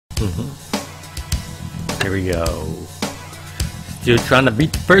Here we go. Still trying to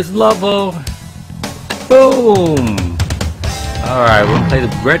beat the first level. Boom! Alright, we'll play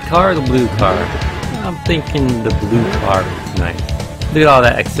the red car or the blue car. I'm thinking the blue car is nice. Look at all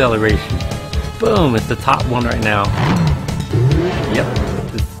that acceleration. Boom! It's the top one right now. Yep,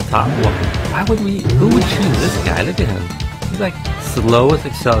 it's the top one. Why would we? Who would choose this guy? Look at him. He's like slowest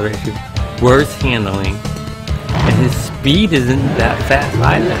acceleration, worst handling, and his speed isn't that fast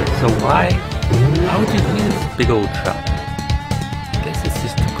either. So why would you use this big old truck? I guess it's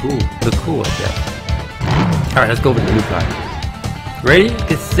just cool. The cool, I guess. Alright, let's go with the blue car. Ready?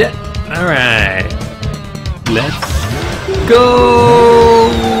 Get set. Alright. Let's go!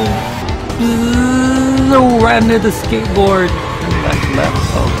 Right into the skateboard. Left.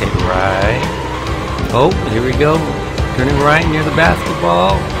 Okay, right. Oh, here we go. Turning right near the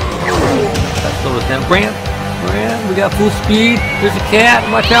basketball. Let's slow us down. Ramp. We got full speed. There's a cat.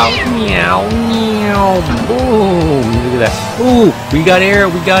 Watch out. Meow. Boom. Look at that. Ooh, we got air.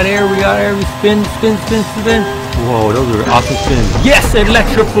 We spin. Whoa, those are awesome spins. Yes,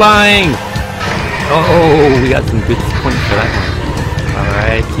 electrifying. Oh, we got some good points for that one.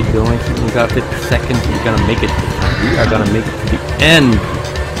 Alright, keep going. We got 50 seconds. We're gonna make it. We are gonna make it to the end.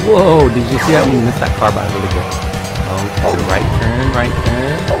 Whoa, did you see that? We missed that car by a little bit. Okay, right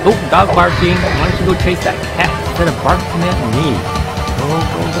turn. Oh, dog barking. Why don't you go chase that cat instead of barking at me?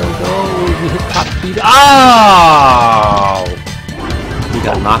 Go. We hit top speed. Oh! We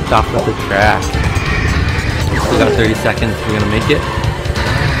got knocked off of the track. We still got 30 seconds. We're gonna make it.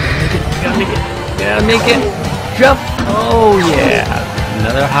 Gotta make it. Jump. Oh, yeah.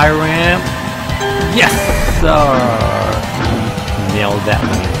 Another high ramp. Yes, sir. Nailed that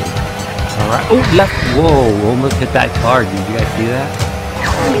one. Alright. Oh, left. Whoa, almost hit that car. Did you guys see that?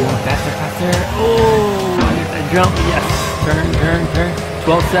 Faster. Oh, I hit that jump. Yes. Turn.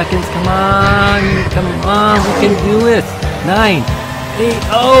 12 seconds. Come on. We can do this. 9, 8.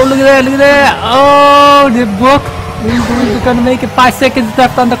 Oh, look at that. Oh, the book. We're gonna make it. 5 seconds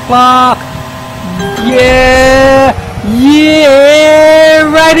left on the clock. Yeah.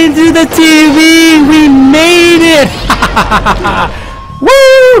 Right into the TV. We made it.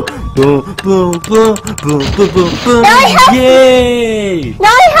 Woo! Boom. Now I have. Yay! Now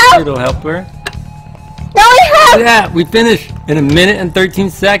I have. Little helper. Now I have. Yeah, we finished in 1 minute and 13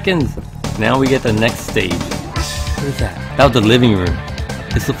 seconds. Now we get the next stage. What is that? That was the living room.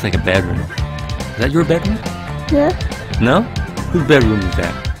 This looks like a bedroom. Is that your bedroom? Yeah. No? Whose bedroom is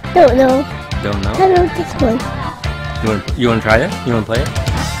that? Don't know. Don't know? I know this one. You want to try it? You want to play it?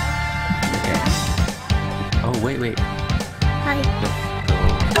 Okay. Oh, wait. Hi.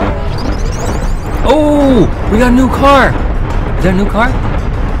 Oh, we got a new car. Is that a new car?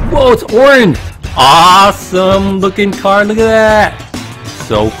 Whoa, it's orange. Awesome looking car. Look at that.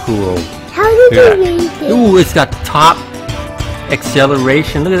 So cool. How did you make it? Ooh, it's got top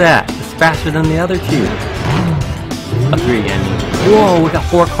acceleration. Look at that. It's faster than the other two. A 3 again. Whoa, we got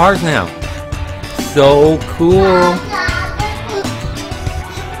 4 cars now. So cool.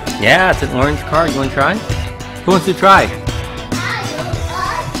 Yeah, it's an orange car. You want to try? Who wants to try?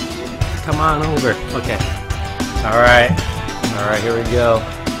 Come on over. Okay. Alright, here we go.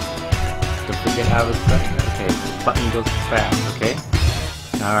 Don't forget how it's done. Okay, the button goes fast, okay?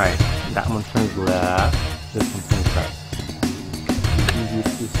 Alright, that one turns left. This one turns right.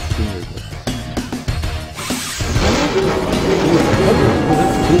 Easiest to finger this. Oh,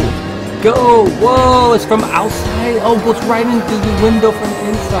 that's cool. Go! Whoa, it's from outside. Oh, it goes right into the window from the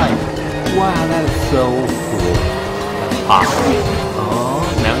inside. Wow, that is so cool. That's awesome. Oh,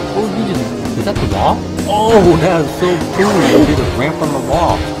 now, is that the wall? Oh, that is so cool. You did a ramp on the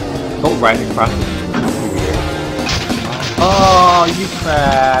wall. Go right across the here. Oh, you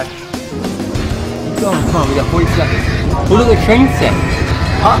crashed. Keep going. Come on, we got 40 seconds. Oh, look at the train set.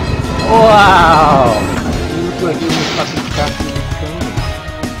 Wow. You look like you're fucking crashing the train.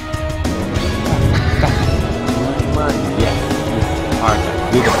 Yes. Hard.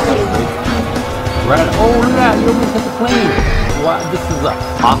 Good acceleration. Right. Oh, look at that. You almost hit the plane. Wow, this is an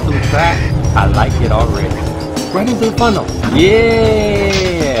awesome track. I like it already. Right into the funnel.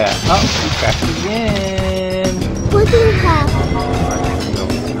 Yeah. Oh, we crashed again. What do you have?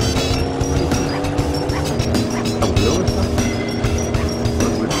 A wheel or something?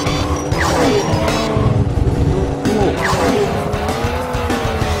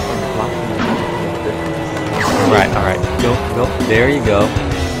 Alright. Go. There you go.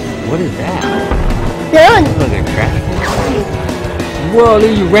 What is that? Done. Look at crash. Whoa,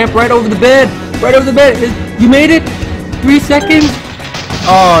 you ramp right over the bed. You made it? 3 seconds?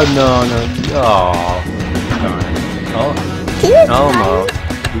 Oh, no. Oh. Darn. Oh. Almost.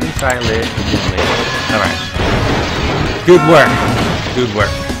 You can try it again later. Alright. Good work. Good work.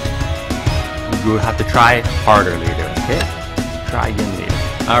 You will have to try it harder later, okay? Try again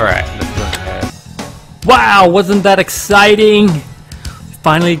later. Alright, let's go ahead. Wow, wasn't that exciting?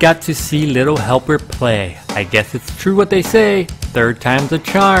 Finally got to see little helper play. I guess it's true what they say. Third time's a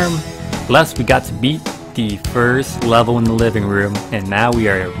charm. Plus we got to beat the first level in the living room, and now we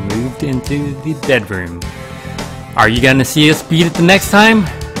are moved into the bedroom. Are you gonna see us beat it the next time?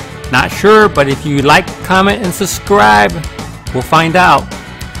 Not sure, but if you like, comment, and subscribe, we'll find out.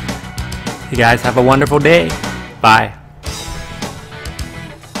 You guys have a wonderful day. Bye.